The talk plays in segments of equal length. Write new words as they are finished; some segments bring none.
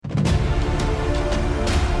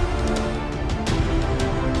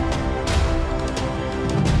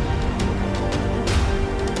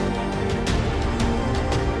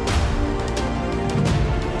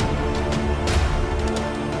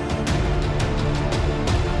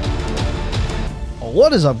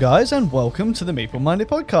What is up, guys, and welcome to the Meeple Minded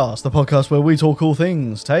Podcast, the podcast where we talk all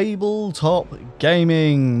things tabletop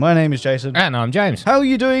gaming. My name is Jason. And I'm James. How are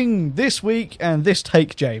you doing this week and this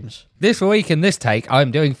take, James? This week in this take, I'm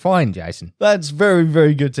doing fine, Jason. That's very,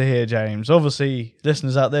 very good to hear, James. Obviously,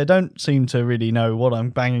 listeners out there don't seem to really know what I'm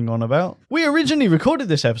banging on about. We originally recorded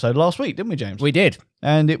this episode last week, didn't we, James? We did.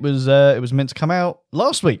 And it was meant to come out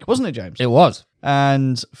last week, wasn't it, James? It was.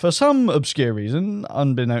 And for some obscure reason,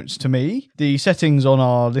 unbeknownst to me, the settings on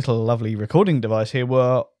our little lovely recording device here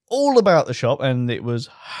were all about the shop, and it was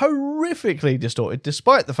horrifically distorted,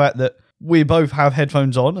 despite the fact that we both have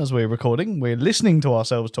headphones on as we're recording. We're listening to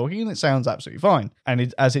ourselves talking, and it sounds absolutely fine.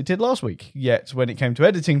 And as it did last week. Yet, when it came to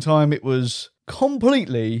editing time, it was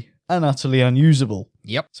completely and utterly unusable.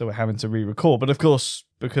 Yep. So we're having to re-record. But of course,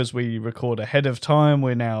 because we record ahead of time,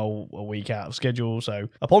 we're now a week out of schedule. So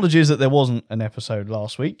apologies that there wasn't an episode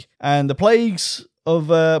last week. And the plagues of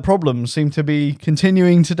problems seem to be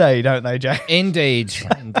continuing today, don't they, Jay? Indeed.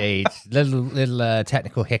 Little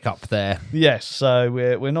technical hiccup there. Yes, so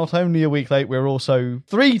we're not only a week late, we're also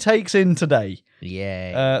 3 takes in today.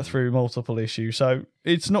 Yeah. Through multiple issues. So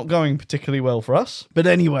it's not going particularly well for us. But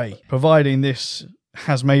anyway, providing this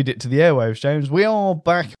has made it to the airwaves, James, we are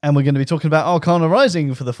back and we're going to be talking about Arcana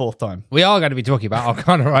Rising for the 4th time. We are going to be talking about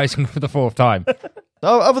Arcana Rising for the 4th time.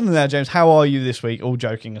 Other than that, James, how are you this week, all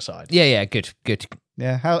joking aside? Yeah, good.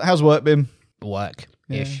 Yeah, how's work been?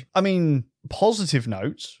 Work-ish. Yeah. I mean, positive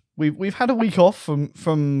notes. We've had a week off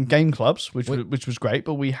from game clubs, which was great,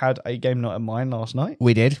 but we had a game night of mine last night.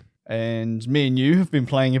 We did. And me and you have been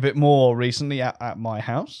playing a bit more recently at my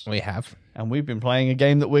house. We have. And we've been playing a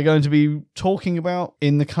game that we're going to be talking about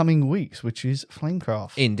in the coming weeks, which is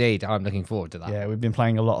Flamecraft. Indeed, I'm looking forward to that. Yeah, we've been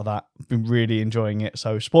playing a lot of that. Been really enjoying it.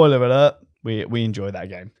 So, spoiler alert, we enjoy that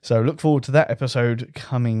game. So, look forward to that episode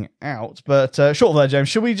coming out. But short of that, James,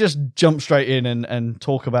 should we just jump straight in and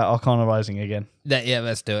talk about Arcana Rising again? Yeah,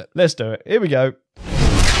 let's do it. Let's do it. Here we go.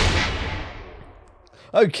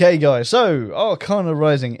 Okay, guys, so Arcana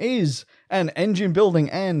Rising is an engine building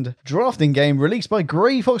and drafting game released by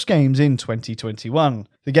Grey Fox Games in 2021.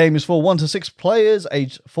 The game is for 1 to 6 players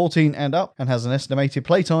aged 14 and up and has an estimated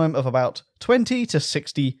playtime of about 20 to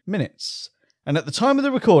 60 minutes. And at the time of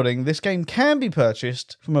the recording, this game can be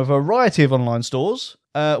purchased from a variety of online stores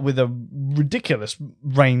with a ridiculous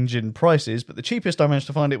range in prices, but the cheapest I managed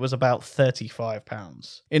to find it was about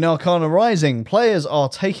 £35. In Arcana Rising, players are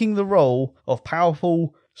taking the role of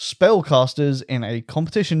powerful spellcasters in a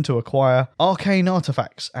competition to acquire arcane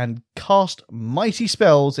artifacts and cast mighty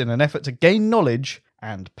spells in an effort to gain knowledge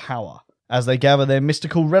and power. As they gather their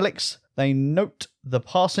mystical relics, they note the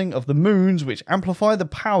passing of the moons which amplify the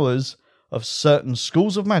powers of certain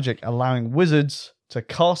schools of magic, allowing wizards to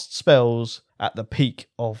cast spells at the peak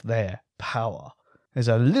of their power. There's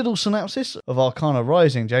a little synopsis of Arcana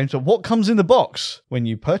Rising, James, but what comes in the box when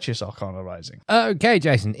you purchase Arcana Rising? Okay,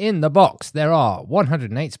 Jason, in the box there are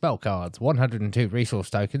 108 spell cards, 102 resource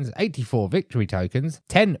tokens, 84 victory tokens,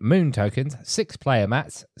 10 moon tokens, 6 player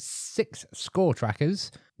mats, 6 score trackers,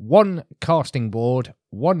 1 casting board,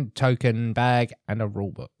 1 token bag, and a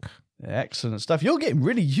rulebook. Excellent stuff. You're getting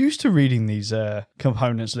really used to reading these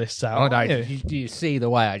components lists out. Do you see the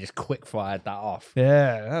way I just quick fired that off?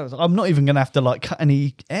 Yeah, I'm not even going to have to cut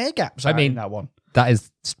any air gaps out in that one. That is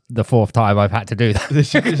the 4th time I've had to do that.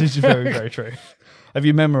 This is very, very true. Have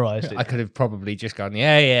you memorised it? I could have probably just gone,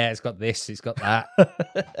 yeah, it's got this, it's got that.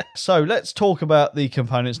 So let's talk about the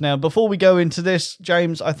components now. Before we go into this,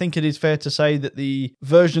 James, I think it is fair to say that the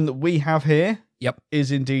version that we have here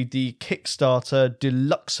is indeed the Kickstarter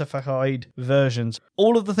Deluxeified versions.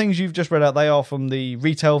 All of the things you've just read out, they are from the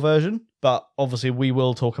retail version, but obviously we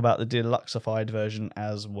will talk about the Deluxeified version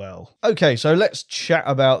as well. Okay, so let's chat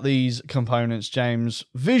about these components, James.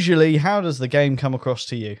 Visually, how does the game come across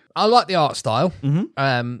to you? I like the art style.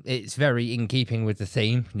 Mm-hmm. It's very in keeping with the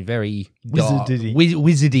theme, very dark,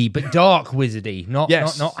 wizardy, but dark wizardy, not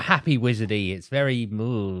happy wizardy. It's very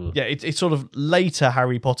yeah. It's sort of later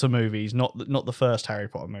Harry Potter movies, not the first Harry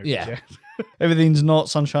Potter movies. Yeah. Everything's not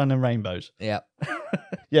sunshine and rainbows. Yeah.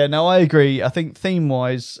 Yeah, no, I agree. I think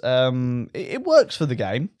theme-wise, it works for the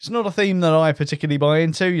game. It's not a theme that I particularly buy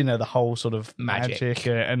into, the whole sort of magic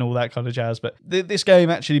and all that kind of jazz. But this game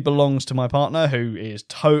actually belongs to my partner, who is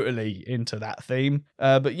totally into that theme.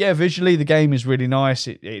 But yeah, visually, the game is really nice.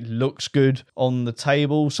 It looks good on the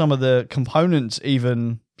table. Some of the components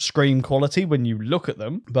even scream quality when you look at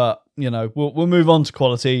them, but we'll move on to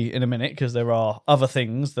quality in a minute because there are other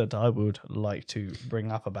things that I would like to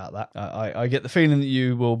bring up about that. I get the feeling that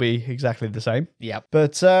you will be exactly the same. Yeah.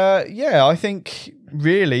 But I think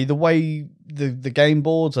really the way the game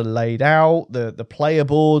boards are laid out, the player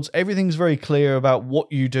boards, everything's very clear about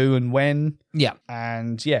what you do and when. Yeah.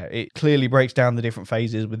 And yeah, it clearly breaks down the different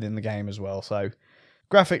phases within the game as well. So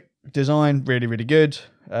graphic design, really, really good.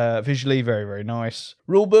 Visually, very, very nice.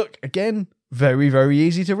 Rulebook, again, very, very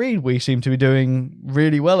easy to read. We seem to be doing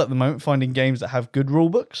really well at the moment, finding games that have good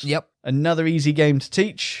rulebooks. Yep. Another easy game to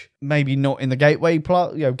teach. Maybe not in the gateway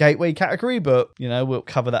gateway category, but we'll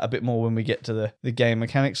cover that a bit more when we get to the game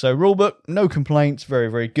mechanics. So rulebook, no complaints, very,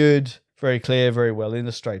 very good, very clear, very well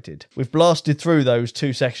illustrated. We've blasted through those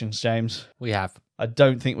 2 sections, James. We have. I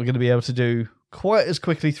don't think we're going to be able to do quite as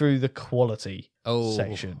quickly through the quality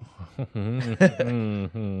section.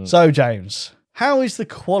 So, James, how is the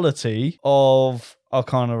quality of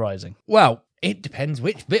Arcana Rising? Well, it depends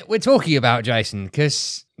which bit we're talking about, Jason,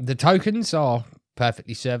 because the tokens are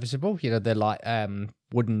perfectly serviceable. They're like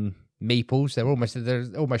wooden meeples. They're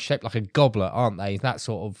almost shaped like a goblet, aren't they? I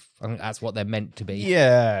think that's what they're meant to be.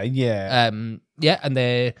 Yeah. And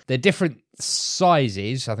they're different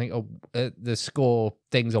sizes. I think the score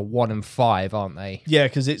things are 1 and 5, aren't they? Yeah,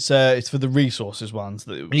 because it's for the resources ones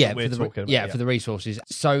that we're talking about. Yeah, for the resources.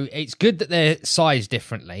 So it's good that they're sized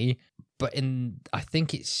differently, but I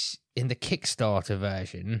think it's in the Kickstarter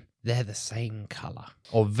version, they're the same color,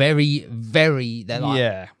 or very, very. They're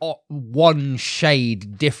like one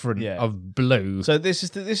shade different of blue. So this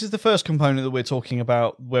is the first component that we're talking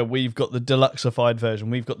about, where we've got the deluxeified version.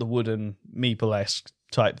 We've got the wooden meeple-esque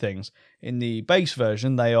type things. In the base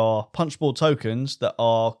version, they are punchboard tokens that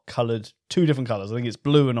are coloured 2 different colours. I think it's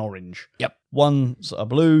blue and orange. Yep. One's a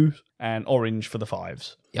blue and orange for the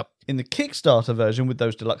 5s. Yep. In the Kickstarter version with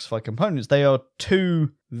those deluxeified components, they are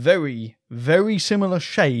 2 very, very similar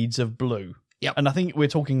shades of blue. Yep. And I think we're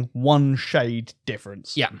talking 1 shade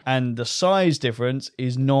difference. Yeah. And the size difference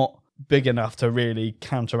is not big enough to really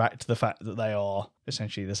counteract the fact that they are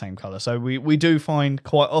essentially the same colour. So we do find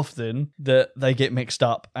quite often that they get mixed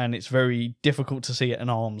up, and it's very difficult to see at an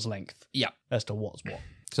arm's length as to what's what.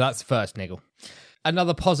 So that's the first niggle.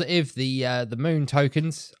 Another positive, the moon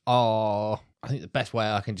tokens are, I think the best way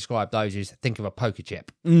I can describe those is think of a poker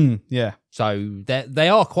chip. Yeah. So they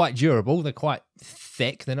are quite durable. They're quite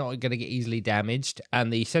thick. They're not going to get easily damaged.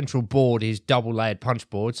 And the central board is double-layered punch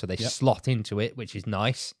board, so they slot into it, which is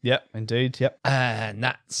nice. Yep, indeed, yep. And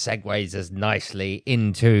that segues us nicely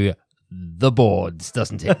into the boards,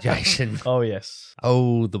 doesn't it, Jason? Oh, yes.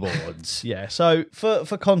 Oh, the boards. Yeah, so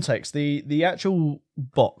for context, the actual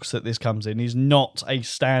box that this comes in is not a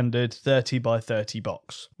standard 30 by 30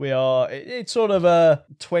 box. It's sort of a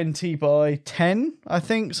 20 by 10, I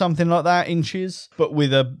think, something like that, inches, but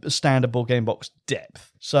with a standard board game box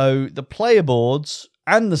depth. So the player boards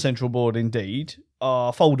and the central board, indeed,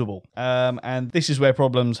 are foldable. And this is where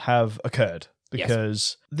problems have occurred.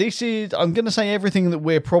 Because this is, I'm going to say everything that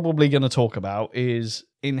we're probably going to talk about is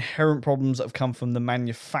inherent problems that have come from the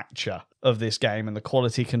manufacture of this game and the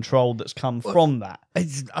quality control that's come from that.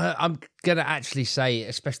 I'm going to actually say,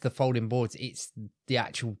 especially the folding boards, it's the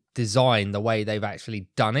actual design, the way they've actually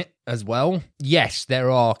done it as well. Yes, there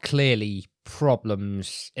are clearly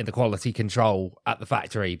problems in the quality control at the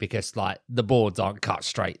factory because the boards aren't cut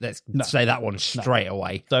straight. Let's say that one straight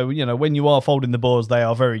away. So, when you are folding the boards, they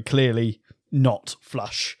are very clearly not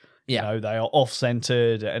flush. Yeah. They are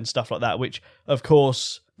off-centered and stuff like that, which, of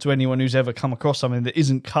course, to anyone who's ever come across something that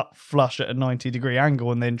isn't cut flush at a 90-degree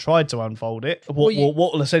angle and then tried to unfold it, what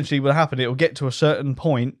will essentially will happen, it will get to a certain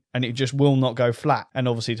point and it just will not go flat. And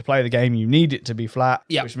obviously, to play the game, you need it to be flat,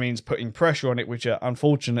 which means putting pressure on it, which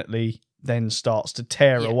unfortunately then starts to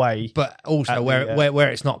tear away. But also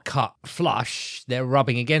where it's not cut flush, they're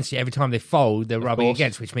rubbing against it. Every time they fold, they're rubbing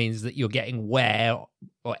against, which means that you're getting wear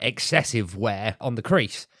or excessive wear on the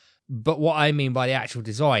crease. But what I mean by the actual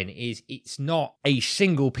design is it's not a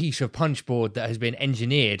single piece of punch board that has been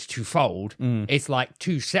engineered to fold. It's like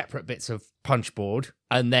 2 separate bits of punch board,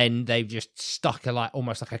 and then they've just stuck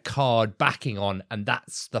almost like a card backing on, and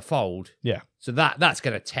that's the fold. Yeah. So that's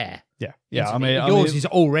going to tear. Yeah. I mean, yours is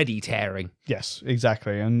already tearing. Yes,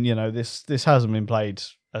 exactly. And this hasn't been played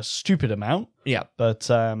a stupid amount. Yeah. But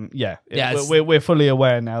we're fully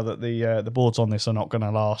aware now that the boards on this are not going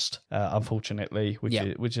to last, unfortunately,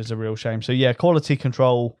 which is a real shame. So quality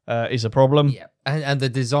control is a problem. Yeah. And the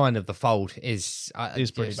design of the fold is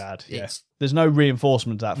pretty bad. Yes. There's no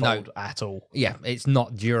reinforcement to that fold at all. Yeah, it's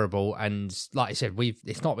not durable, and like I said,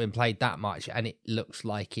 it's not been played that much, and it looks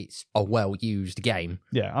like it's a well-used game.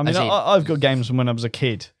 Yeah, I mean, I've got games from when I was a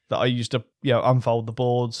kid that I used to unfold the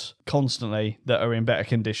boards constantly that are in better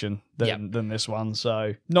condition than this one.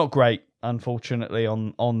 So not great. unfortunately,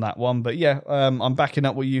 on that one. But yeah, I'm backing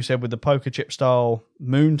up what you said with the poker chip style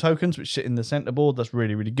moon tokens, which sit in the center board. That's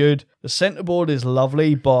really, really good. The center board is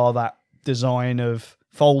lovely, bar that design of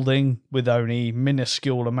folding with only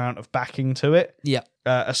minuscule amount of backing to it. Yeah.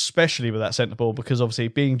 Especially with that center board, because obviously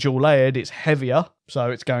being dual layered, it's heavier, so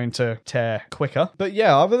it's going to tear quicker. But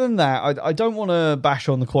yeah, other than that, I don't want to bash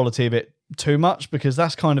on the quality of it too much, because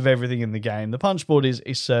that's kind of everything in the game. The punch board is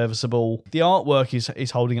serviceable. The artwork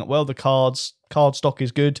is holding up well. The card stock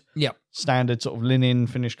is good. Yep. Standard sort of linen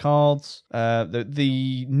finished cards.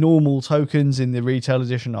 The normal tokens in the retail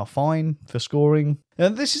edition are fine for scoring.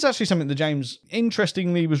 And this is actually something that James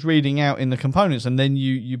interestingly was reading out in the components, and then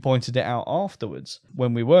you pointed it out afterwards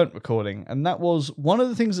when we weren't recording. And that was one of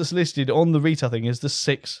the things that's listed on the retail thing is the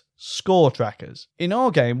 6 score trackers. In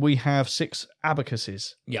our game, we have 6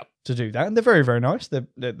 abacuses. Yep. To do that, and they're very, very nice.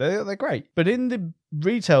 They're great. But in the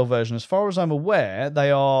retail version, as far as I'm aware,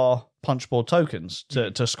 they are punchboard tokens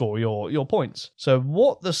to score your points. So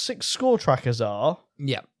what the 6 score trackers are,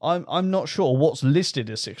 yeah, I'm not sure what's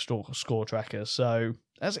listed as 6 score trackers. So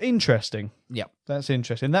that's interesting. Yeah, that's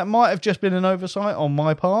interesting. That might have just been an oversight on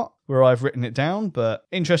my part where I've written it down, but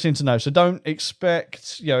interesting to know. So don't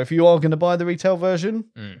expect, if you are going to buy the retail version,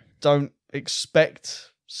 don't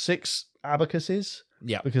expect 6 abacuses.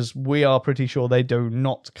 Yeah. Because we are pretty sure they do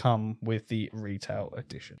not come with the retail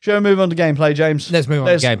edition. Shall we move on to gameplay, James? Let's move on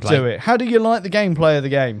to gameplay. Let's do it. How do you like the gameplay of the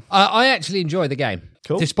game? I actually enjoy the game.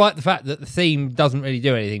 Cool. Despite the fact that the theme doesn't really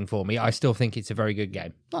do anything for me, I still think it's a very good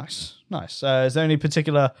game. Nice. Is there any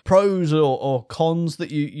particular pros or cons that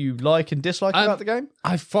you like and dislike about the game?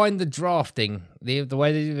 I find the drafting, the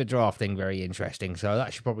way they do the drafting, very interesting. So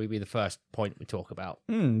that should probably be the first point we talk about.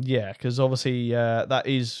 Yeah, because obviously that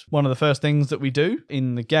is one of the first things that we do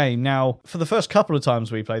in the game. Now, for the first couple of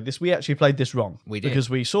times we played this, we actually played this wrong. We did. Because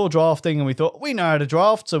we saw drafting and we thought, we know how to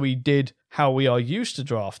draft, so we did how we are used to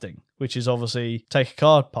drafting, which is obviously take a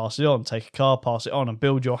card, pass it on, take a card, pass it on, and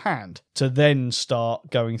build your hand to then start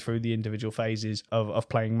going through the individual phases of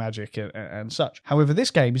playing Magic and such. However,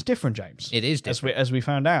 this game is different, James. It is different. As we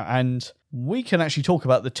found out. And we can actually talk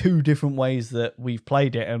about the 2 different ways that we've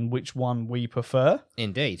played it and which one we prefer.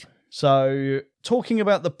 Indeed. So, talking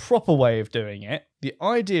about the proper way of doing it, the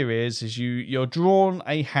idea is you're drawn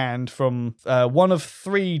a hand from one of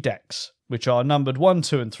 3 decks, which are numbered 1,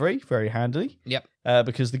 2, and 3, very handily. Yep.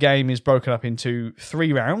 Because the game is broken up into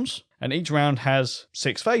 3 rounds, and each round has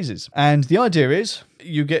 6 phases. And the idea is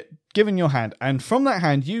you get given your hand, and from that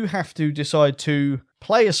hand you have to decide to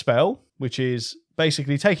play a spell, which is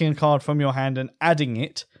basically taking a card from your hand and adding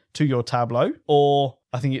it to your tableau, or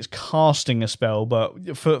I think it's casting a spell,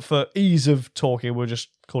 but for ease of talking, we'll just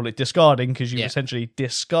call it discarding, because you essentially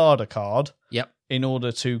discard a card. Yep. In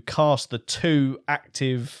order to cast the 2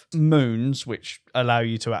 active moons, which allow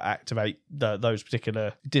you to activate those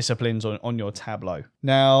particular disciplines on your tableau.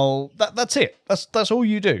 Now, that's it. That's all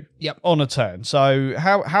you do on a turn. So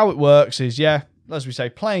how it works is, as we say,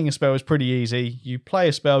 playing a spell is pretty easy. You play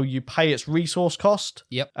a spell, you pay its resource cost.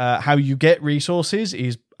 Yep. How you get resources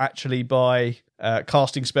is actually by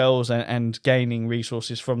casting spells and gaining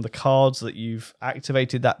resources from the cards that you've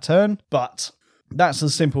activated that turn. But that's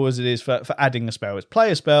as simple as it is for adding a spell. It's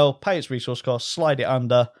play a spell, pay its resource cost, slide it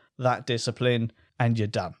under that discipline, and you're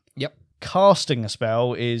done. Yep. Casting a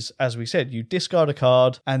spell is, as we said, you discard a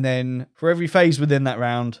card, and then for every phase within that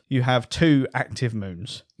round, you have 2 active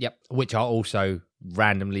moons. Yep. Which are also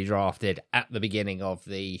randomly drafted at the beginning of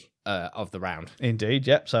the round. Indeed,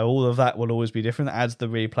 yep. So all of that will always be different. That adds the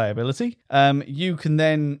replayability. You can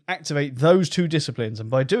then activate those 2 disciplines, and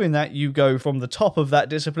by doing that, you go from the top of that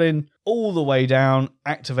discipline all the way down,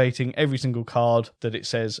 activating every single card that it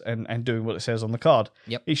says and doing what it says on the card.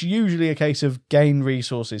 Yep. It's usually a case of gain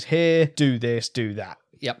resources here, do this, do that.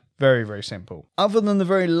 Yep. Very, very simple. Other than the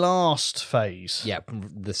very last phase. Yep,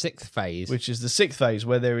 the 6th phase. Which is the 6th phase,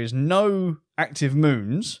 where there is no active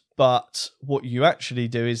moons, but what you actually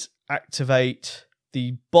do is activate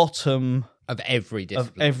the bottom of every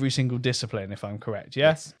discipline. Of every single discipline, if I'm correct,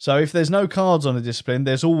 yes? So if there's no cards on a discipline,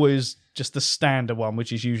 there's always just the standard one,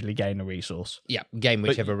 which is usually gain a resource. Yeah, gain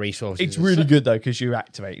whichever resource. It's really good, though, because you're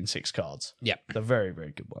activating 6 cards. Yeah. It's a very,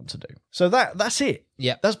 very good one to do. So that's it.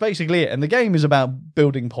 Yeah. That's basically it. And the game is about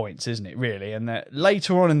building points, isn't it, really? And that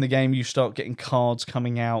later on in the game, you start getting cards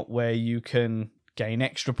coming out where you can gain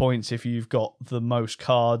extra points if you've got the most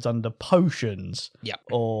cards under potions. Yeah.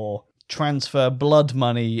 Or transfer blood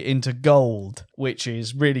money into gold, which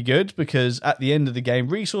is really good because at the end of the game,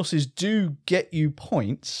 resources do get you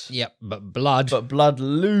points. Yep, but blood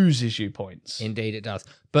loses you points. Indeed, it does.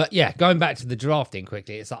 But yeah, going back to the drafting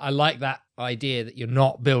quickly, it's like, I like that idea that you're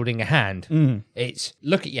not building a hand. It's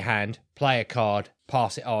look at your hand, play a card,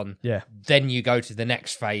 pass it on. Yeah. Then you go to the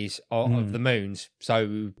next phase of the moons.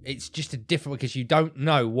 So it's just a different, because you don't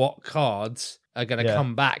know what cards are going to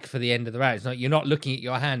come back for the end of the round. It's not, you're not looking at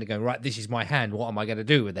your hand and going, right, this is my hand. What am I going to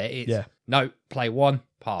do with it? It's, no, play one,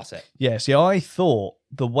 pass it. Yeah, see, I thought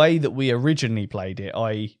the way that we originally played it,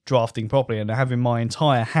 i.e. drafting properly and having my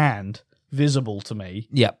entire hand visible to me,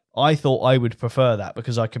 I thought I would prefer that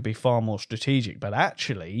because I could be far more strategic. But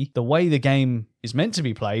actually, the way the game is meant to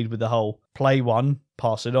be played with the whole play one,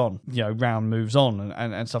 pass it on, round moves on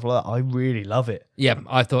and stuff like that, I really love it. Yeah,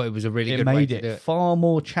 I thought it was a really good way to do it. It made it far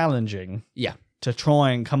more challenging to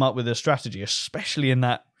try and come up with a strategy, especially in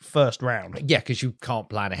that first round. Yeah, because you can't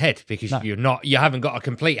plan ahead because you haven't got a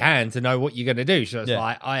complete hand to know what you're going to do. So it's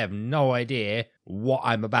like, I have no idea what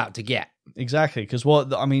I'm about to get. Exactly, because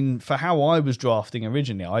for how I was drafting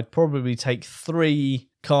originally, I'd probably take 3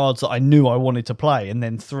 cards that I knew I wanted to play, and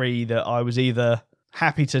then 3 that I was either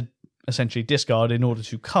happy to essentially discard in order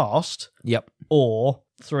to cast, or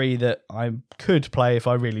 3 that I could play if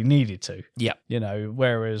I really needed to.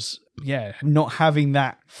 Whereas, not having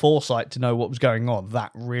that foresight to know what was going on,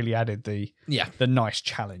 that really added the nice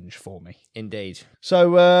challenge for me. Indeed.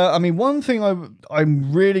 So, one thing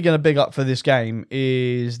I'm really going to big up for this game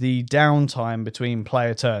is the downtime between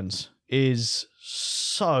player turns is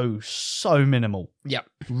so minimal. Yep.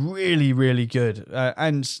 Really, really good.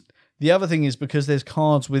 And the other thing is because there's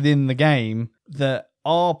cards within the game that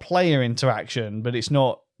are player interaction, but it's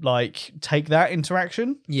not like take that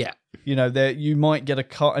interaction. Yeah. You might get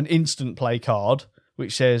an instant play card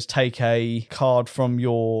which says take a card from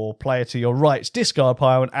your player to your right's discard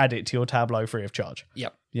pile and add it to your tableau free of charge.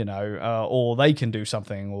 Yep. Or they can do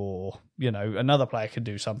something, or another player can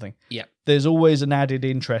do something. Yep. There's always an added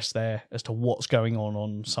interest there as to what's going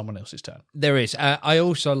on someone else's turn. There is. I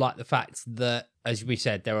also like the fact that, as we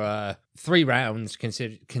said, there are 3 rounds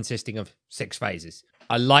consisting of 6 phases.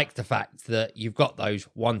 I like the fact that you've got those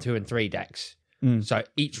 1, 2, and 3 decks. So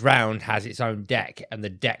each round has its own deck, and the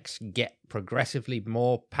decks get progressively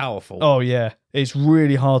more powerful. Oh yeah, it's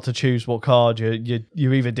really hard to choose what card you're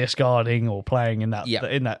either discarding or playing in that.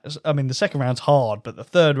 In that, the second round's hard, but the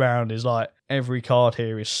third round is like every card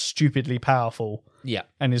here is stupidly powerful. Yeah,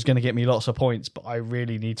 and is going to get me lots of points, but I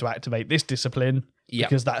really need to activate this discipline.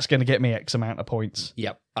 Because that's going to get me X amount of points.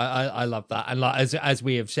 Yep, I love that. And like as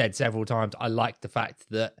we have said several times, I like the fact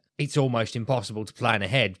that it's almost impossible to plan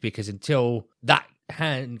ahead, because until that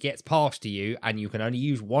hand gets passed to you and you can only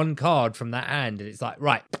use 1 card from that hand, and it's like,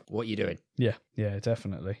 right, what are you doing? Yeah,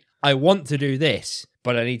 definitely. I want to do this,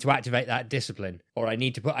 but I need to activate that discipline, or I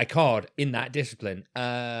need to put a card in that discipline.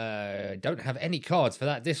 Don't have any cards for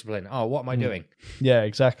that discipline. Oh, what am I doing? Yeah,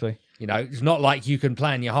 exactly. It's not like you can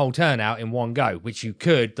plan your whole turn out in one go, which you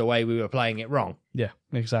could the way we were playing it wrong. Yeah,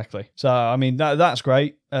 exactly. So, that's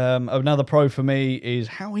great. Another pro for me is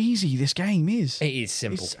how easy this game is. It is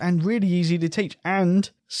simple. And really easy to teach. And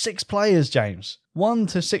 6 players, James. 1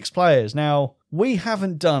 to 6 players. Now, we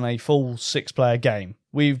haven't done a full 6-player game.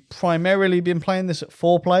 We've primarily been playing this at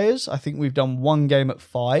 4 players. I think we've done 1 game at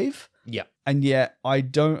 5. Yeah. And yet,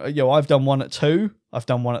 I've done 1 at 2. I've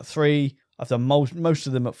done 1 at 3. I've done most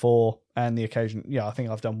of them at 4, and the occasion, I think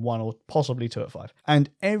I've done 1 or possibly 2 at 5. And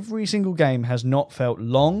every single game has not felt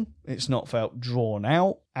long. It's not felt drawn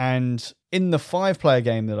out. And in the 5-player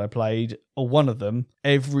game that I played, or one of them,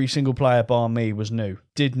 every single player bar me was new.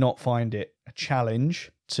 Did not find it a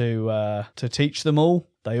challenge to teach them all.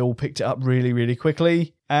 They all picked it up really, really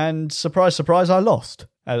quickly. And surprise, surprise, I lost,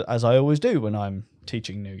 as I always do when I'm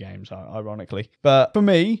teaching new games, ironically. But for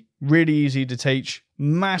me, really easy to teach.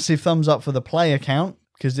 Massive thumbs up for the player count,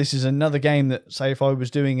 because this is another game that, say if I was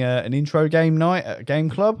doing an intro game night at a game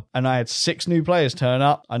club and I had 6 new players turn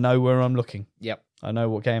up, I know where I'm looking. Yep. I know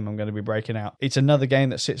what game I'm going to be breaking out. It's another game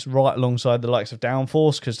that sits right alongside the likes of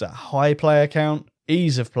Downforce, because that high player count,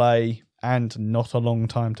 ease of play, and not a long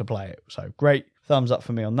time to play it. So great. Thumbs up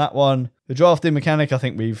for me on that one. The drafting mechanic, I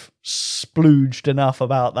think we've splooged enough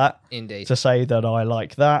about that. Indeed. To say that I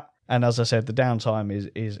like that. And as I said, the downtime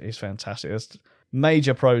is fantastic. That's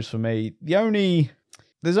major pros for me.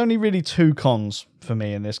 There's only really 2 cons for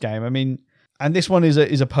me in this game. And this one is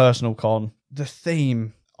a personal con. The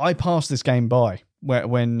theme. I passed this game by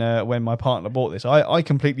when my partner bought this. I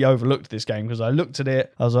completely overlooked this game because I looked at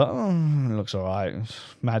it. I was like, it looks all right. It's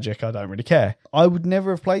magic. I don't really care. I would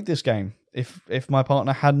never have played this game if my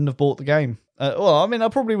partner hadn't have bought the game. Well, I mean, I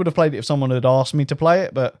probably would have played it if someone had asked me to play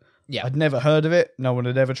it, but Yeah. I'd never heard of it. No one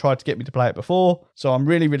had ever tried to get me to play it before. So I'm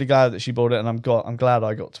really, really glad that she bought it, and I'm glad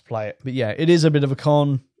I got to play it. But yeah, it is a bit of a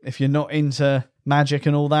con. If you're not into Magic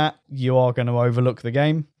and all that, you are going to overlook the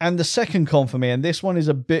game. And the second con for me, and this one is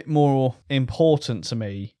a bit more important to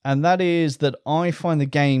me, and that is that I find the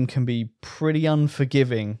game can be pretty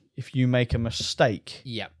unforgiving if you make a mistake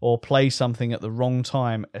Yeah. or play something at the wrong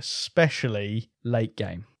time, especially late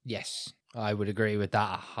game. Yes. I would agree with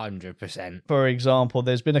that 100%. For example,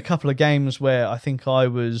 there's been a couple of games where I think I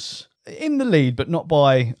was in the lead, but not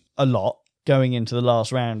by a lot, going into the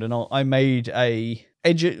last round, and I made I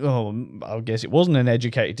guess it wasn't an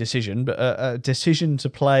educated decision, but a decision to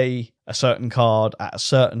play a certain card at a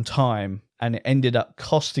certain time, and it ended up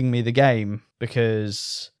costing me the game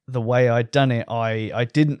because the way I'd done it, I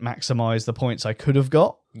didn't maximize the points I could have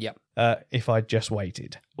got. Yep. If I'd just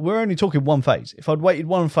waited. We're only talking one phase. If I'd waited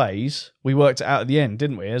one phase, we worked it out at the end,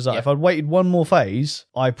 didn't we? As like, Yep. if I'd waited one more phase,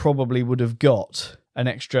 I probably would have got an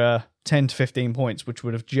extra 10 to 15 points, which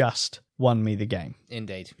would have just won me the game.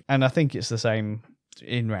 Indeed. And I think it's the same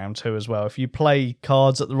in round 2 as well. If you play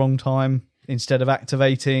cards at the wrong time instead of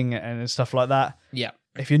activating and stuff like that, Yeah.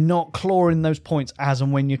 if you're not clawing those points as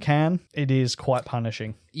and when you can, it is quite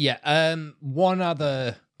punishing. Yeah. One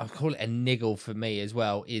other, I call it a niggle for me as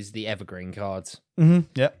well, is the evergreen cards. Mm-hmm.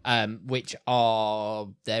 Yep. Which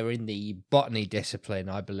they're in the botany discipline,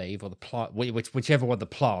 I believe, or the plant, whichever one the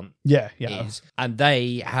plant Yeah. is, and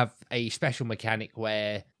they have a special mechanic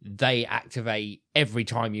where they activate every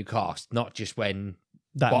time you cast, not just when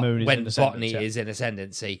Moon is when in the botany is in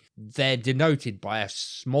ascendancy. They're denoted by a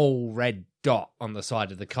small red dot on the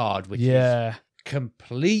side of the card, which is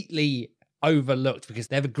completely overlooked because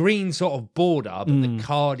they have a green sort of border, but the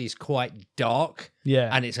card is quite dark. Yeah.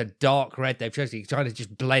 And it's a dark red. They've chosen it kind of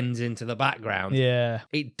just blends into the background. Yeah.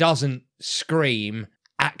 It doesn't scream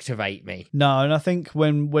activate me. No, and I think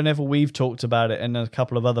whenever we've talked about it, and a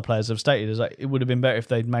couple of other players have stated, is like it would have been better if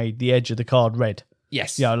they'd made the edge of the card red.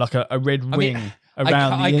 Yes. Yeah, like a red ring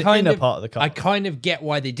around I the kind inner of- part of the card. I kind of get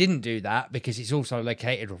why they didn't do that because it's also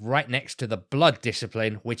located right next to the blood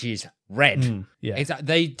discipline, which is red. yeah. It's like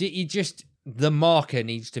the marker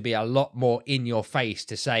needs to be a lot more in your face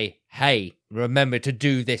to say, hey, remember to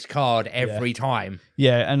do this card every time.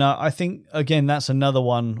 Yeah, and I think, again, that's another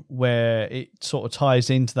one where it sort of ties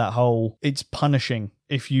into that whole, it's punishing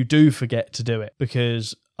if you do forget to do it,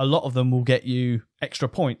 because a lot of them will get you extra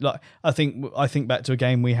point. Like I think back to a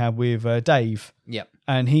game we had with Dave, Yep.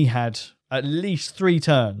 and he had at least 3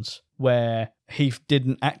 turns where he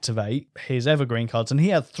didn't activate his evergreen cards, and he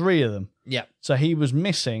had 3 of them. Yep. So he was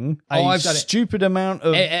missing I've done it. stupid amount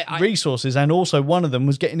of resources, and also one of them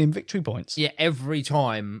was getting him victory points. Yeah, every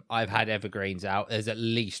time I've had evergreens out, there's at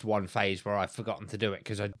least one phase where I've forgotten to do it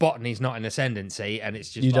because botany's not in ascendancy, and it's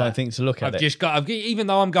just You like, don't think to look at it. Even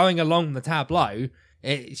though I'm going along the tableau,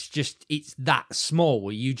 it's that small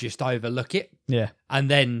where you just overlook it, Yeah, and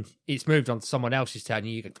then it's moved on to someone else's turn, and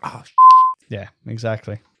you go, oh, yeah,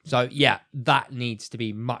 exactly. So yeah, that needs to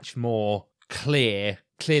be much more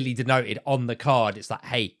clearly denoted on the card. It's like,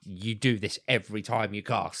 hey, you do this every time you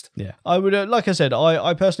cast. Yeah, I would, like I said,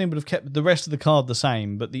 I personally would have kept the rest of the card the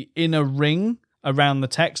same, but the inner ring around the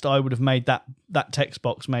text, I would have made that text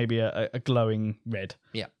box maybe a glowing red.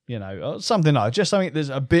 Yeah. You know, something like just something that's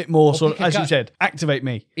a bit more sort of, as you said, activate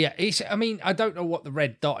me. Yeah, I don't know what the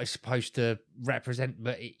red dot is supposed to represent,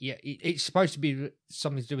 but it's supposed to be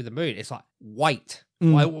something to do with the moon. It's like white.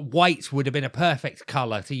 White would have been a perfect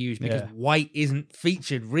color to use because white isn't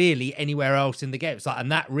featured really anywhere else in the game. It's like,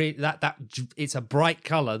 and that it's a bright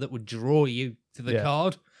color that would draw you to the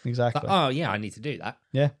card. Exactly. Like, oh yeah, I need to do that.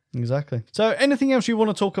 Yeah, exactly. So anything else you want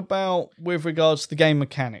to talk about with regards to the game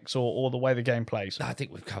mechanics or the way the game plays? I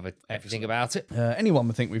think we've covered everything about it. Anyone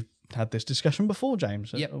would think we've had this discussion before,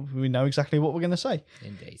 James. Yep. We know exactly what we're going to say.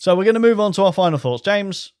 Indeed. So we're going to move on to our final thoughts.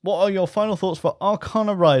 James, what are your final thoughts for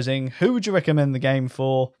Arcana Rising? Who would you recommend the game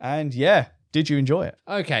for? And did you enjoy it?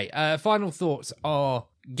 Okay, final thoughts are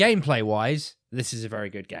gameplay-wise, this is a very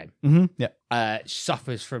good game. Mm-hmm. Yeah.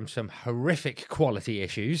 Suffers from some horrific quality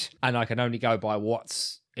issues, and I can only go by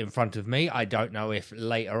what's in front of me. I don't know if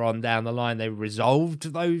later on down the line they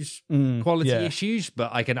resolved those quality issues,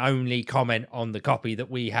 but I can only comment on the copy that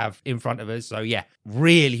we have in front of us. So yeah,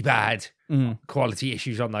 really bad quality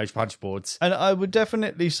issues on those punch boards. And I would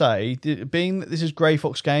definitely say, being that this is Grey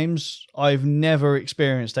Fox Games, I've never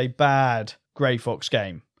experienced a bad Grey Fox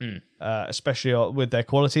game. Especially with their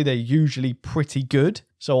quality. They're usually pretty good.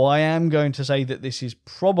 So I am going to say that this is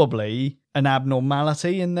probably an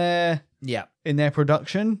abnormality in their Yeah. in their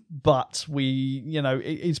production, but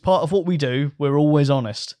it's part of what we do. We're always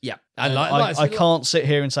honest. Yeah. And I can't sit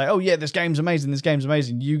here and say, oh yeah, this game's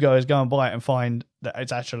amazing, You guys go and buy it and find that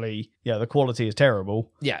it's actually, the quality is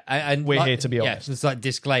terrible. Yeah. And we're here to be honest. It's like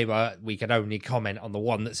disclaimer, we can only comment on the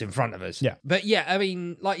one that's in front of us. Yeah. But yeah, I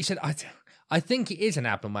mean, like you said, I think it is an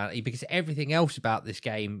abnormality because everything else about this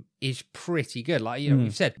game is pretty good. Like,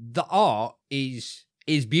 you've said, the art is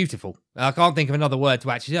beautiful. I can't think of another word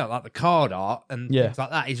to actually say, like the card art and things like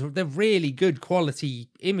that. They're really good quality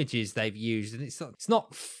images they've used, and it's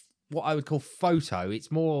not what I would call photo.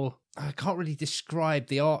 It's more, I can't really describe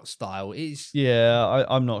the art style. It's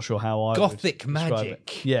I'm not sure how I gothic would describe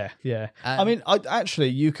magic. It. Yeah. I mean,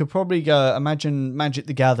 you could probably go imagine Magic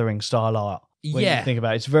the Gathering style art. When you think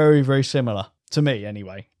about it, it's very, very similar to me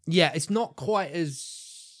anyway. Yeah, it's not quite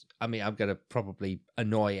as... I mean, I'm going to probably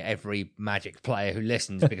annoy every Magic player who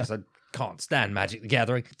listens because I can't stand Magic the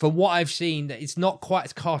Gathering. From what I've seen, it's not quite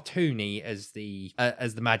as cartoony as the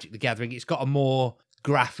Magic the Gathering. It's got a more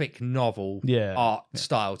graphic novel art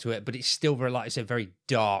style to it, but it's still very, like I said, very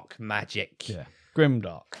dark magic. Yeah.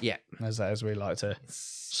 Grimdark. Yeah. As we like to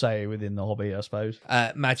say within the hobby, I suppose.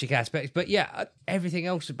 Magic aspects. But yeah, everything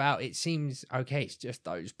else about it seems okay. It's just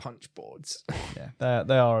those punch boards. Yeah,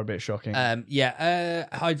 they are a bit shocking.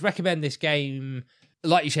 I'd recommend this game.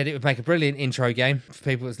 Like you said, it would make a brilliant intro game for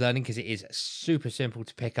people that's learning because it is super simple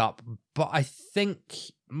to pick up. But I think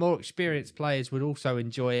more experienced players would also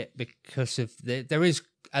enjoy it because of there is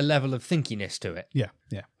a level of thinkiness to it. Yeah.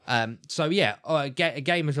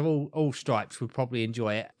 Gamers of all stripes would probably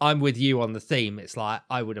enjoy it. I'm with you on the theme. It's like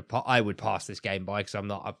I would pass this game by because I'm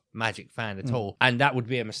not a Magic fan at all, and that would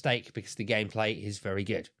be a mistake because the gameplay is very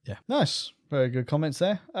good. Yeah, nice, very good comments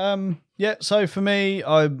there. So for me,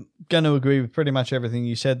 I'm going to agree with pretty much everything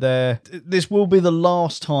you said there. This will be the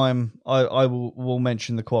last time I will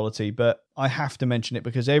mention the quality, but I have to mention it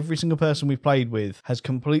because every single person we've played with has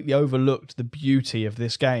completely overlooked the beauty of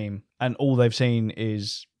this game, and all they've seen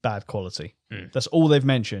is bad quality. That's all they've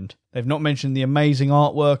mentioned. They've not mentioned the amazing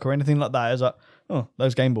artwork or anything like that. It's like, oh,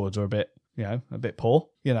 those game boards are a bit poor,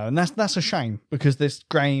 and that's a shame because this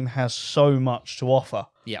game has so much to offer.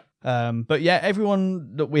 Yeah. But yeah,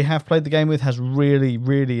 everyone that we have played the game with has really,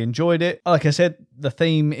 really enjoyed it. Like I said, the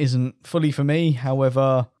theme isn't fully for me.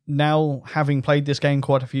 However, now having played this game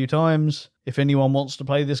quite a few times, if anyone wants to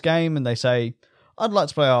play this game and they say, I'd like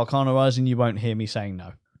to play Arcana Rising, you won't hear me saying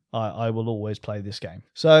no. I will always play this game.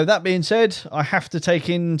 So that being said, I have to take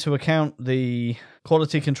into account the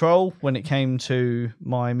quality control when it came to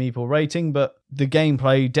my Meeple rating, but the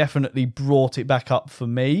gameplay definitely brought it back up for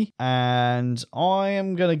me, and I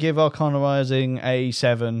am going to give Arcana Rising a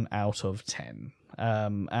 7 out of 10.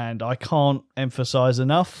 And I can't emphasize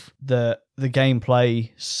enough that the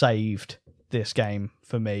gameplay saved this game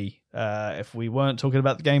for me. If we weren't talking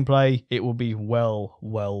about the gameplay, it would be well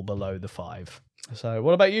below the 5. So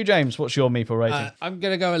what about you, James? What's your Meeple rating? I'm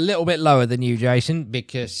going to go a little bit lower than you, Jason,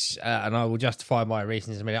 because, and I will justify my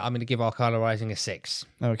reasons in a minute, I'm going to give Arcana Rising a 6.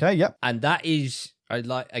 Okay, yep. And that is, I'd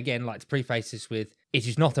like to preface this with, it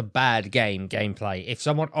is not a bad gameplay. If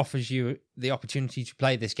someone offers you the opportunity to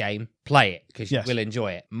play this game, play it, because you will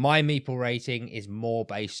enjoy it. My Meeple rating is more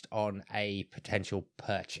based on a potential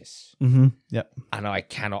purchase. Mm-hmm. Yep. And I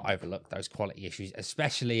cannot overlook those quality issues,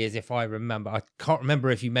 especially as if I can't remember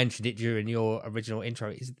if you mentioned it during your original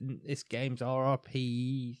intro. Is this game's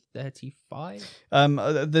RRP 35?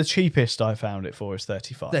 The cheapest I found it for is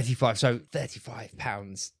 35. 35. So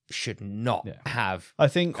 £35 should not have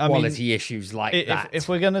quality issues like that. If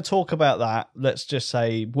we're going to talk about that, let's just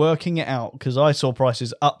say working it out, because I saw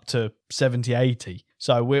prices up to 70, 80.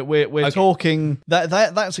 So we're talking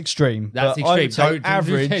that's extreme. That's extreme.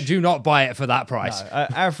 Average. Do not buy it for that price. No,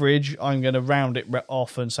 average, I'm going to round it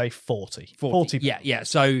off and say 40. 40. Yeah.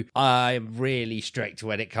 So I'm really strict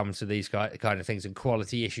when it comes to these kind of things, and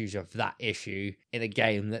quality issues of that issue in a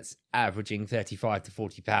game that's averaging £35 to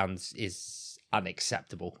 £40 is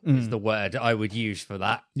unacceptable is the word I would use for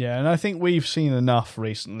that. Yeah, and I think we've seen enough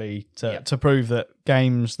recently to prove that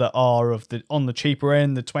games that are on the cheaper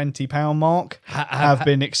end, the £20 mark, have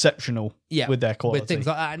been exceptional with their quality. With things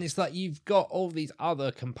like that. And it's like you've got all these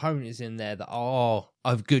other components in there that are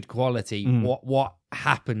of good quality. What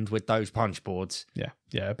happened with those punch boards? Yeah,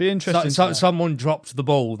 it'd be interesting. So someone dropped the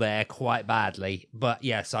ball there quite badly. But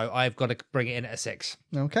yeah, so I've got to bring it in at a 6.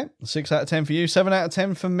 Okay, 6 out of 10 for you, 7 out of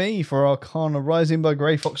 10 for me for Arcana Rising by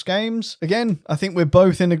Grey Fox Games. Again, I think we're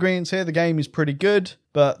both in agreement here. The game is pretty good,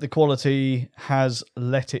 but the quality has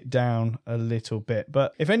let it down a little bit.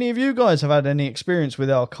 But if any of you guys have had any experience with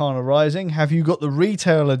Arcana Rising, have you got the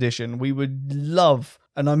retail edition? We would love,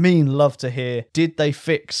 and I mean love, to hear, did they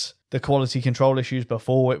fix the quality control issues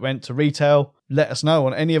before it went to retail. Let us know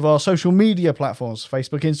on any of our social media platforms,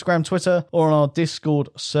 Facebook, Instagram, Twitter, or on our Discord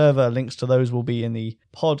server. Links to those will be in the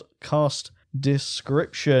podcast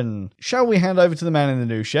description. Shall we hand over to the man in the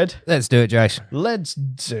news shed? Let's do it, Jason. Let's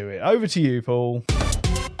do it. Over to you, Paul.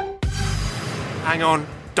 Hang on,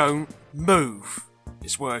 don't move.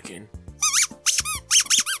 It's working.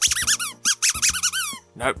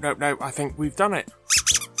 Nope, I think we've done it.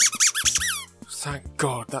 Thank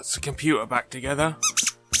God, that's the computer back together.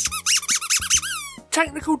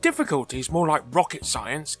 Technical difficulties, more like rocket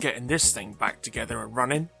science, getting this thing back together and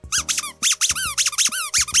running.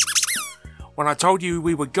 When I told you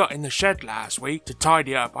we were gutting the shed last week to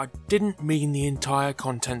tidy up, I didn't mean the entire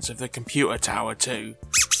contents of the computer tower too.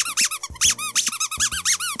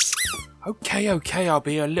 Okay, I'll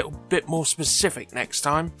be a little bit more specific next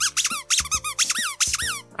time.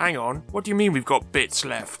 Hang on, what do you mean we've got bits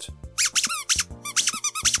left?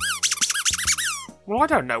 Well, I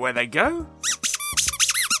don't know where they go.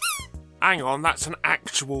 Hang on, that's an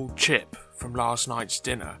actual chip from last night's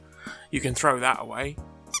dinner. You can throw that away.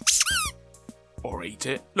 Or eat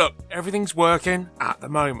it. Look, everything's working at the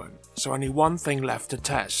moment, so only one thing left to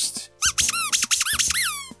test.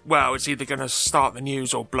 Well, it's either going to start the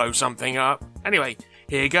news or blow something up. Anyway,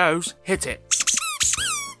 here goes. Hit it.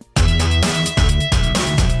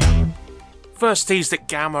 First teased at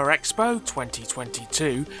Gamma Expo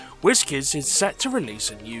 2022, WizKids is set to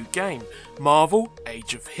release a new game, Marvel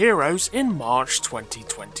Age of Heroes, in March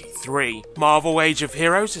 2023. Marvel Age of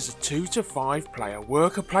Heroes is a 2 to 5 player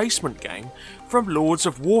worker placement game from Lords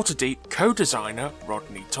of Waterdeep co-designer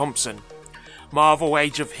Rodney Thompson. Marvel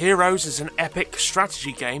Age of Heroes is an epic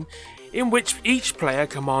strategy game in which each player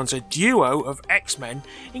commands a duo of X-Men,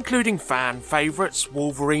 including fan favourites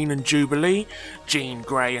Wolverine and Jubilee, Jean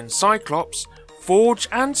Grey and Cyclops, Forge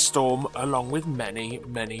and Storm, along with many,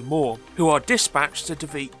 many more, who are dispatched to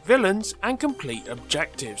defeat villains and complete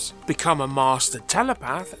objectives. Become a master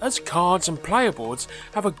telepath, as cards and player boards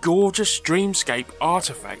have a gorgeous dreamscape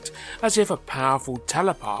artifact, as if a powerful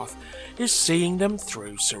telepath is seeing them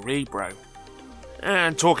through Cerebro.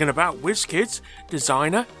 And talking about WizKids,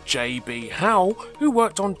 designer J.B. Howell, who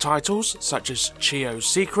worked on titles such as Chio's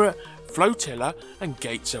Secret, Flotilla and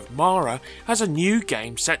Gates of Mara, has a new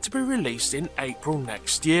game set to be released in April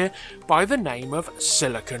next year by the name of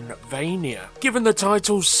Siliconvania. Given the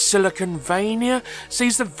title, Siliconvania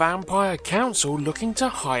sees the Vampire Council looking to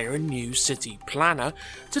hire a new city planner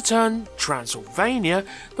to turn Transylvania,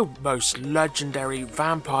 the most legendary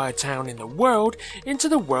vampire town in the world, into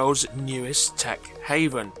the world's newest tech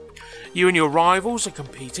haven. You and your rivals are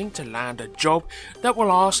competing to land a job that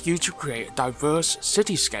will ask you to create a diverse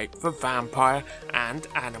cityscape for vampire and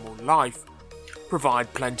animal life,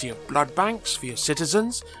 provide plenty of blood banks for your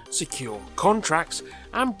citizens, secure contracts,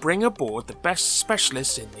 and bring aboard the best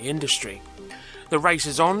specialists in the industry. The race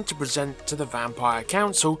is on to present to the Vampire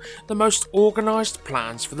Council the most organised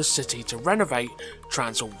plans for the city to renovate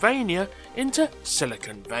Transylvania into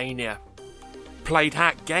Siliconvania. Plaid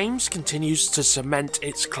Hat Games continues to cement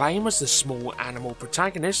its claim as the small animal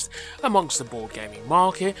protagonist amongst the board gaming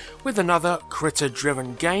market with another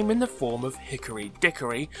critter-driven game in the form of Hickory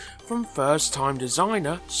Dickory from first-time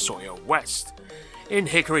designer Sawyer West. In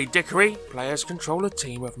Hickory Dickory, players control a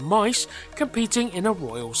team of mice competing in a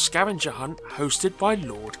royal scavenger hunt hosted by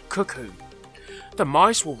Lord Cuckoo. The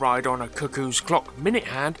mice will ride on a Cuckoo's Clock minute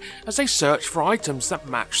hand as they search for items that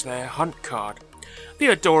match their hunt card. The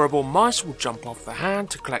adorable mice will jump off the hand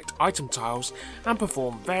to collect item tiles and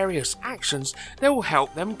perform various actions that will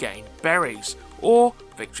help them gain berries, or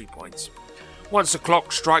victory points. Once the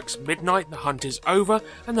clock strikes midnight, the hunt is over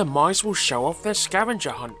and the mice will show off their scavenger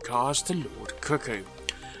hunt cars to Lord Cuckoo.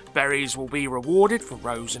 Berries will be rewarded for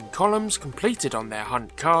rows and columns completed on their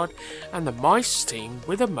hunt card, and the mice team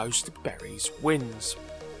with the most berries wins.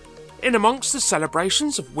 In amongst the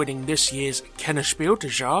celebrations of winning this year's Kennerspiel de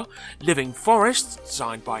Jar, Living Forest,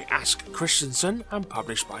 designed by Ask Christensen and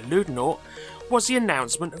published by Ludonort, was the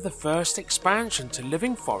announcement of the first expansion to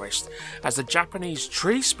Living Forest as the Japanese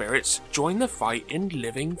tree spirits join the fight in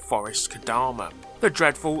Living Forest Kodama. The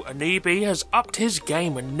dreadful Onibi has upped his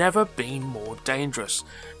game and never been more dangerous.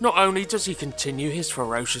 Not only does he continue his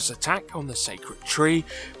ferocious attack on the sacred tree,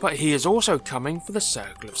 but he is also coming for the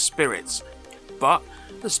Circle of Spirits. But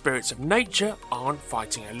the spirits of nature aren't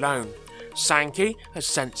fighting alone. Sankey has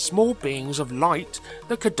sent small beings of light,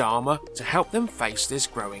 the Kodama, to help them face this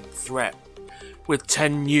growing threat. With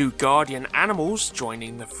 10 new guardian animals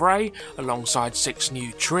joining the fray, alongside 6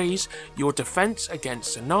 new trees, your defense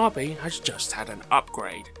against Onibi has just had an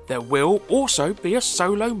upgrade. There will also be a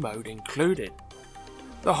solo mode included.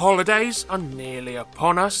 The holidays are nearly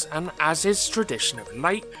upon us, and as is tradition of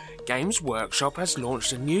late, Games Workshop has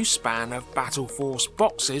launched a new span of Battle Force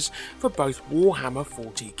boxes for both Warhammer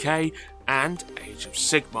 40k and Age of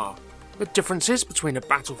Sigmar. The differences between a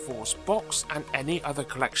Battle Force box and any other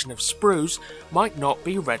collection of sprues might not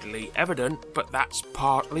be readily evident, but that's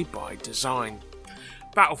partly by design.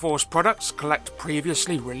 Battle Force products collect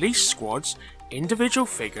previously released squads, individual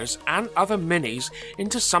figures and other minis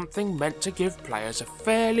into something meant to give players a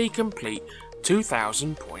fairly complete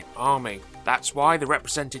 2,000 point army. That's why the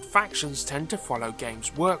represented factions tend to follow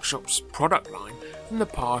Games Workshop's product line from the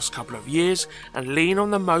past couple of years and lean on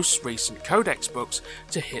the most recent Codex books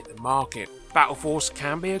to hit the market. Battle Force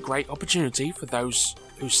can be a great opportunity for those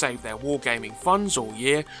who save their wargaming funds all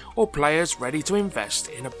year or players ready to invest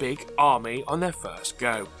in a big army on their first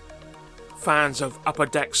go. Fans of Upper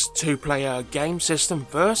Deck's two-player game system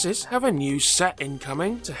Versus have a new set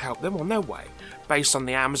incoming to help them on their way, based on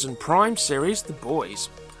the Amazon Prime series The Boys.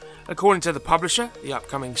 According to the publisher, the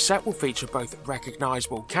upcoming set will feature both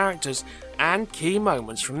recognisable characters and key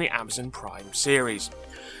moments from the Amazon Prime series.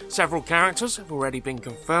 Several characters have already been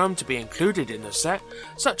confirmed to be included in the set,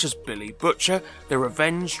 such as Billy Butcher, the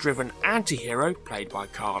revenge-driven anti-hero played by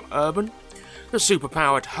Carl Urban, the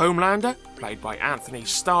superpowered Homelander, played by Anthony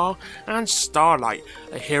Starr, and Starlight,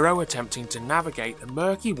 a hero attempting to navigate the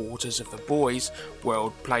murky waters of the Boys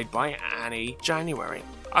world, played by Annie January.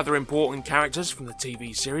 Other important characters from the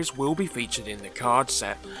TV series will be featured in the card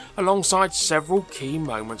set, alongside several key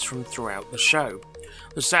moments from throughout the show.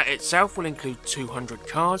 The set itself will include 200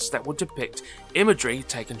 cards that will depict imagery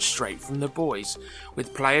taken straight from The Boys,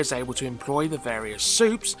 with players able to employ the various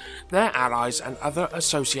soups, their allies and other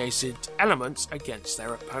associated elements against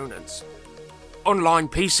their opponents. Online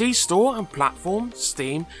PC store and platform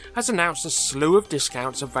Steam has announced a slew of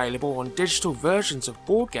discounts available on digital versions of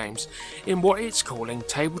board games in what it's calling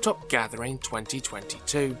Tabletop Gathering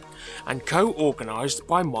 2022, and co-organised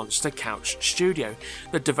by Monster Couch Studio,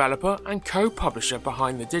 the developer and co-publisher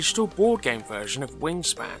behind the digital board game version of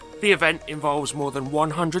Wingspan. The event involves more than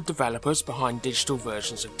 100 developers behind digital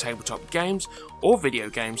versions of tabletop games or video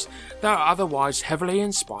games that are otherwise heavily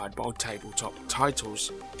inspired by tabletop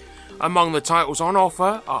titles. Among the titles on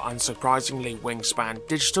offer are unsurprisingly Wingspan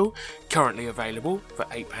Digital, currently available for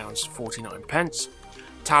 £8.49,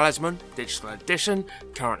 Talisman Digital Edition,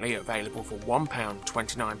 currently available for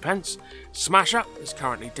 £1.29, Smash Up is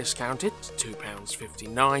currently discounted to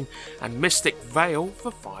 £2.59, and Mystic Veil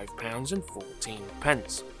for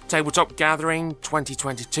 £5.14. Tabletop Gathering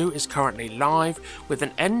 2022 is currently live, with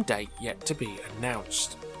an end date yet to be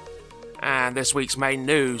announced. And this week's main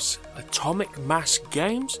news: Atomic Mass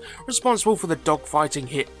Games, responsible for the dogfighting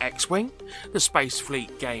hit X-Wing, the Space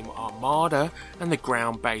Fleet game Armada, and the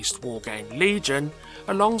ground-based wargame Legion,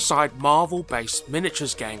 alongside Marvel-based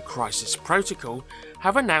miniatures game Crisis Protocol,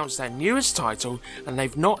 have announced their newest title, and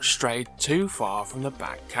they've not strayed too far from the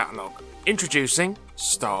back catalogue. Introducing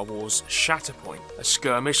Star Wars Shatterpoint, a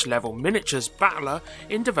skirmish-level miniatures battler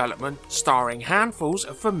in development, starring handfuls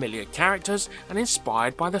of familiar characters and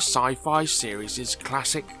inspired by the sci-fi series'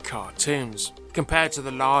 classic cartoons. Compared to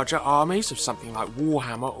the larger armies of something like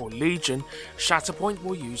Warhammer or Legion, Shatterpoint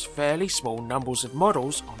will use fairly small numbers of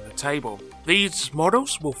models on the table. These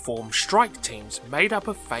models will form strike teams made up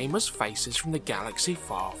of famous faces from the galaxy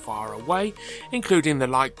far, far away, including the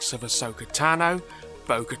likes of Ahsoka Tano,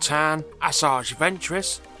 Bo-Katan, Asajj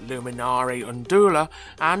Ventress, Luminari Undula,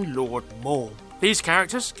 and Lord Maul. These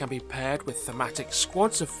characters can be paired with thematic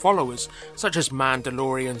squads of followers such as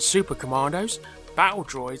Mandalorian Super Commandos, battle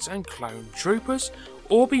droids and clone troopers,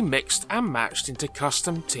 or be mixed and matched into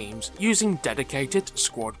custom teams using dedicated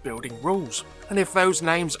squad building rules. And if those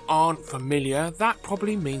names aren't familiar, that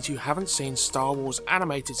probably means you haven't seen Star Wars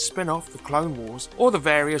animated spin-off The Clone Wars, or the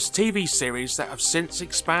various TV series that have since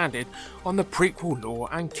expanded on the prequel lore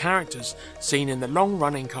and characters seen in the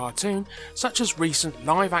long-running cartoon, such as recent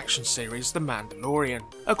live-action series The Mandalorian.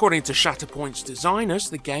 According to Shatterpoint's designers,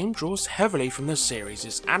 the game draws heavily from the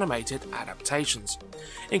series' animated adaptations,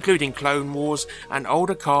 including Clone Wars and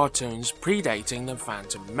older cartoons predating The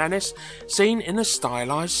Phantom Menace, seen in the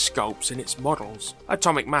stylized sculpts in its models.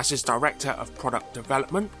 Atomic Mass's Director of Product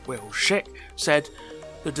Development, Will Schick, said,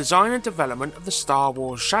 "The design and development of the Star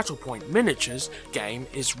Wars Shatterpoint miniatures game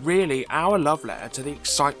is really our love letter to the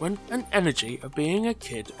excitement and energy of being a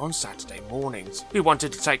kid on Saturday mornings. We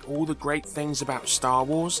wanted to take all the great things about Star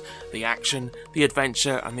Wars, the action, the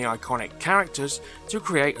adventure and the iconic characters, to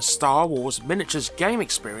create a Star Wars miniatures game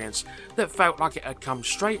experience that felt like it had come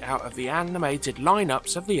straight out of the animated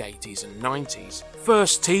lineups of the 80s and 90s.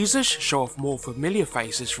 First teasers show off more familiar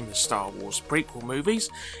faces from the Star Wars prequel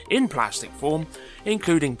movies in plastic form, including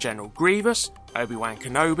including General Grievous, Obi-Wan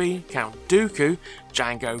Kenobi, Count Dooku,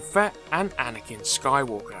 Jango Fett, and Anakin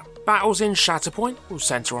Skywalker. Battles in Shatterpoint will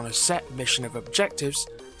centre on a set mission of objectives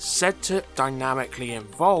said to dynamically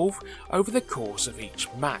evolve over the course of each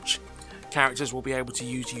match. Characters will be able to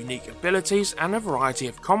use unique abilities and a variety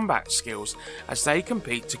of combat skills as they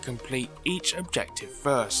compete to complete each objective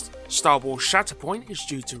first. Star Wars Shatterpoint is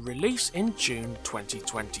due to release in June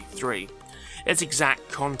 2023. Its exact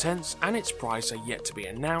contents and its price are yet to be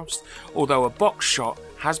announced, although a box shot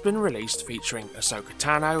has been released featuring Ahsoka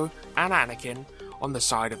Tano and Anakin on the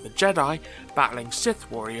side of the Jedi battling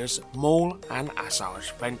Sith warriors Maul and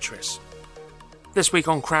Asajj Ventress. This week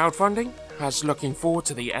on crowdfunding has looking forward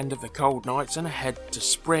to the end of the cold nights and ahead to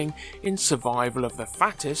spring in Survival of the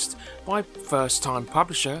Fattest by first-time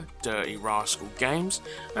publisher Dirty Rascal Games,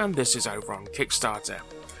 and this is over on Kickstarter.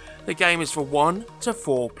 The game is for 1 to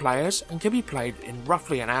 4 players and can be played in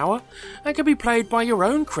roughly an hour and can be played by your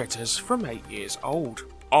own critters from 8 years old.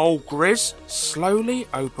 Old Grizz slowly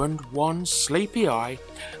opened one sleepy eye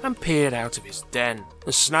and peered out of his den.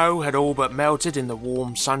 The snow had all but melted in the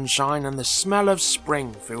warm sunshine and the smell of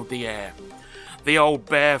spring filled the air. The old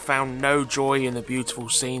bear found no joy in the beautiful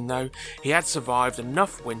scene though. He had survived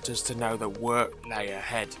enough winters to know that work lay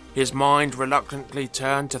ahead. His mind reluctantly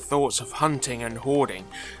turned to thoughts of hunting and hoarding,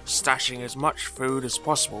 stashing as much food as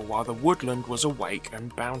possible while the woodland was awake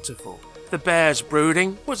and bountiful. The bear's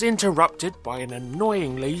brooding was interrupted by an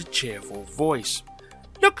annoyingly cheerful voice.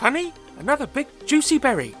 "Look, honey, another big juicy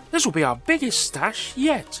berry. This will be our biggest stash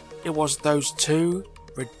yet." It was those two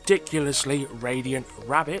ridiculously radiant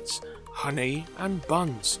rabbits, Honey and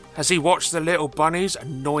Buns. As he watched the little bunnies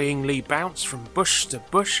annoyingly bounce from bush to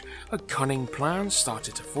bush, a cunning plan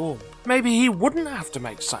started to form. Maybe he wouldn't have to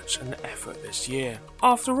make such an effort this year.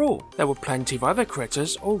 After all, there were plenty of other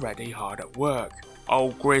critters already hard at work.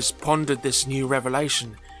 Old Grizz pondered this new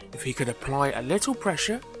revelation. If he could apply a little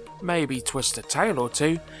pressure, maybe twist a tail or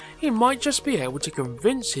two, he might just be able to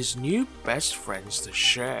convince his new best friends to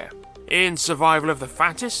share. In Survival of the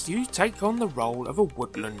Fattest, you take on the role of a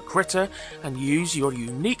woodland critter and use your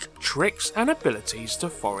unique tricks and abilities to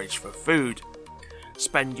forage for food.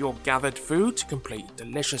 Spend your gathered food to complete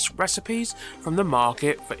delicious recipes from the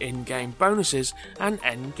market for in-game bonuses and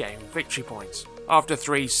end-game victory points. After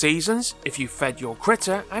 3 seasons, if you fed your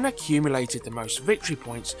critter and accumulated the most victory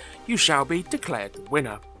points, you shall be declared the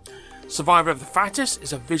winner. Survivor of the Fattest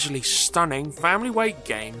is a visually stunning family-weight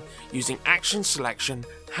game using action selection,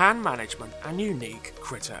 hand management and unique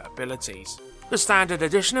critter abilities. The standard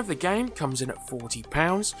edition of the game comes in at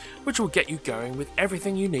 £40, which will get you going with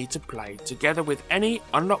everything you need to play, together with any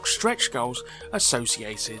unlocked stretch goals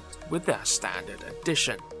associated with that standard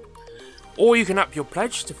edition. Or you can up your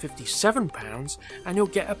pledge to £57 and you'll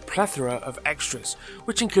get a plethora of extras,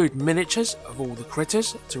 which include miniatures of all the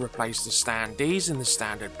critters to replace the standees in the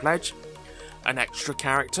standard pledge, an extra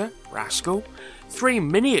character, Rascal, 3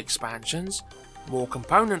 mini expansions, more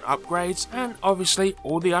component upgrades, and obviously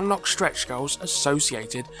all the unlocked stretch goals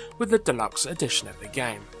associated with the deluxe edition of the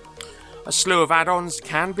game. A slew of add-ons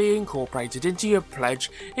can be incorporated into your pledge,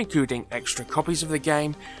 including extra copies of the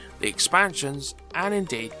game, the expansions, and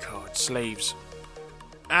indeed card sleeves.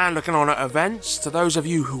 And looking on at events, to those of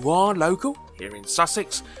you who are local here in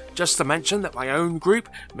Sussex, just to mention that my own group,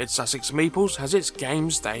 Mid Sussex Meeples, has its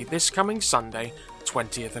Games Day this coming Sunday,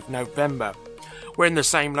 20th of November. We're in the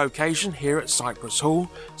same location here at Cypress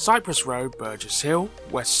Hall, Cypress Road, Burgess Hill,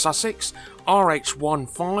 West Sussex,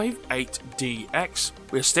 RH158DX.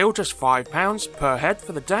 We're still just £5 per head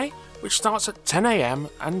for the day, which starts at 10 AM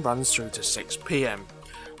and runs through to 6 PM.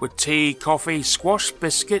 With tea, coffee, squash,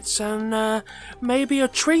 biscuits and maybe a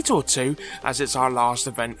treat or two, as it's our last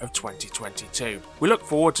event of 2022. We look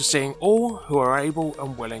forward to seeing all who are able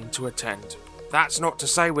and willing to attend. That's not to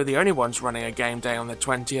say we're the only ones running a game day on the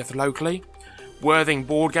 20th locally. Worthing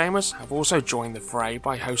Board Gamers have also joined the fray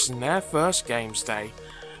by hosting their first Games Day,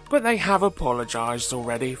 but they have apologised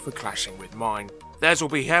already for clashing with mine. Theirs will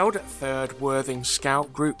be held at 3rd Worthing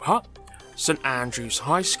Scout Group Hut, St Andrews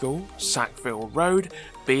High School, Sackville Road,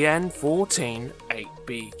 BN 14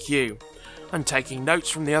 8BQ. And taking notes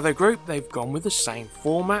from the other group, they've gone with the same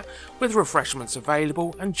format, with refreshments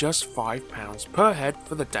available and just £5 per head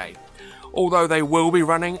for the day. Although they will be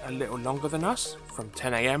running a little longer than us, from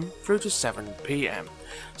 10 AM through to 7 PM,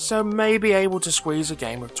 so may be able to squeeze a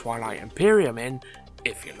game of Twilight Imperium in,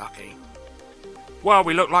 if you're lucky. Well,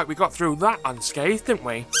 we look like we got through that unscathed, didn't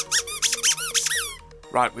we?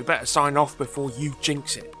 Right, we better sign off before you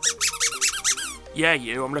jinx it. Yeah,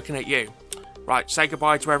 you, I'm looking at you. Right, say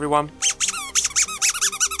goodbye to everyone.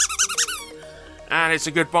 And it's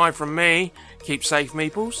a goodbye from me. Keep safe,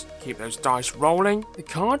 Meeples, keep those dice rolling, the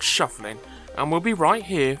cards shuffling, and we'll be right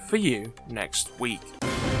here for you next week.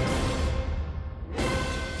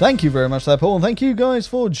 Thank you very much there, Paul, and thank you guys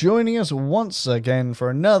for joining us once again for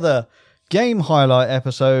another game highlight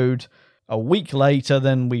episode a week later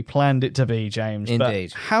than we planned it to be, James.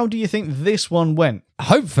 Indeed. But how do you think this one went?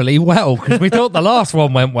 Hopefully well, because we thought the last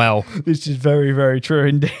one went well. This is very, very true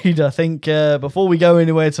indeed. I think before we go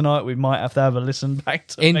anywhere tonight, we might have to have a listen back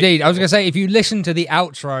to Indeed. I was going to say, if you listen to the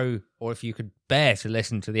outro, or if you could bear to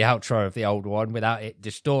listen to the outro of the old one without it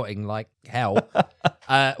distorting like hell,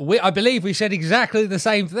 I believe we said exactly the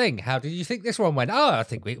same thing. How did you think this one went? Oh, I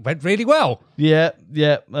think it went really well. Yeah.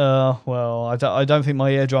 Well, I don't think my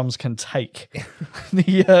eardrums can take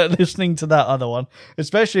the listening to that other one,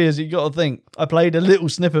 especially as you got to think. I played a little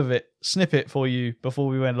snippet for you before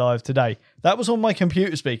we went live today. That was on my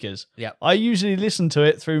computer speakers. Yep. I usually listen to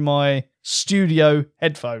it through my studio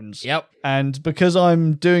headphones. Yep. And because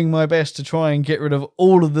I'm doing my best to try and get rid of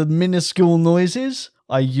all of the minuscule noises,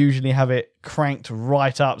 I usually have it cranked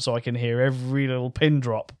right up so I can hear every little pin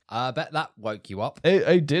drop. I bet that woke you up.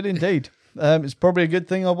 It did indeed. It's probably a good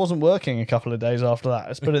thing I wasn't working a couple of days after that.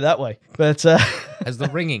 Let's put it that way. But Has the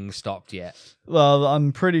ringing stopped yet? well,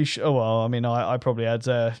 I'm pretty sure. Well, I mean, I probably had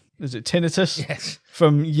is it tinnitus? Yes.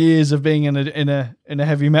 From years of being in a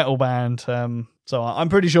heavy metal band. So I'm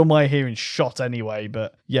pretty sure my hearing's shot anyway.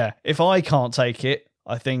 But yeah, if I can't take it,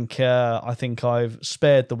 I think I've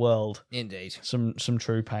spared the world Indeed. some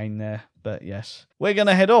true pain there. But yes, we're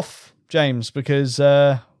gonna head off, James, because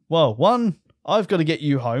one, I've got to get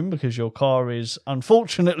you home because your car is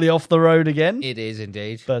unfortunately off the road again. It is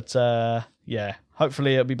indeed. But yeah,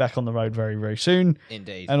 hopefully it'll be back on the road very, very soon.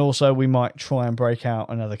 Indeed. And also we might try and break out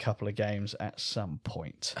another couple of games at some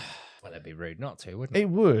point. Well, it'd be rude not to, wouldn't it? It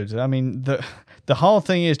would. I mean, the hard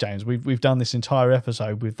thing is, James, we've done this entire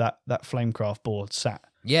episode with that Flamecraft board sat.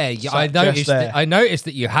 Yeah, Sat I just noticed. there. I noticed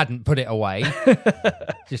that you hadn't put it away,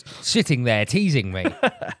 just sitting there teasing me.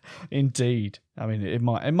 Indeed. I mean, it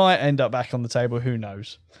might end up back on the table. Who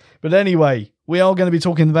knows? But anyway, we are going to be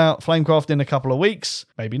talking about Flamecraft in a couple of weeks,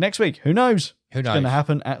 maybe next week. Who knows? Who It's knows? going to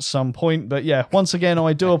happen at some point. But yeah, once again,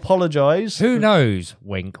 I do apologise. Who knows?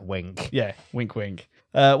 Wink, wink. Yeah, wink, wink.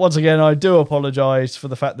 Once again, I do apologise for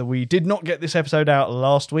the fact that we did not get this episode out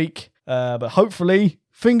last week. But hopefully,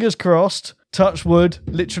 fingers crossed, touch wood,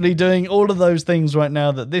 literally doing all of those things right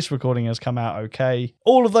now that this recording has come out okay.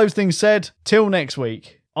 All of those things said, till next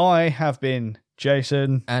week, I have been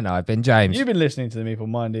Jason. And I've been James. You've been listening to the Meeple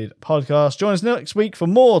Minded podcast. Join us next week for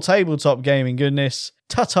more tabletop gaming goodness.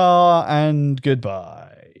 Ta-ta and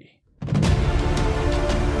goodbye.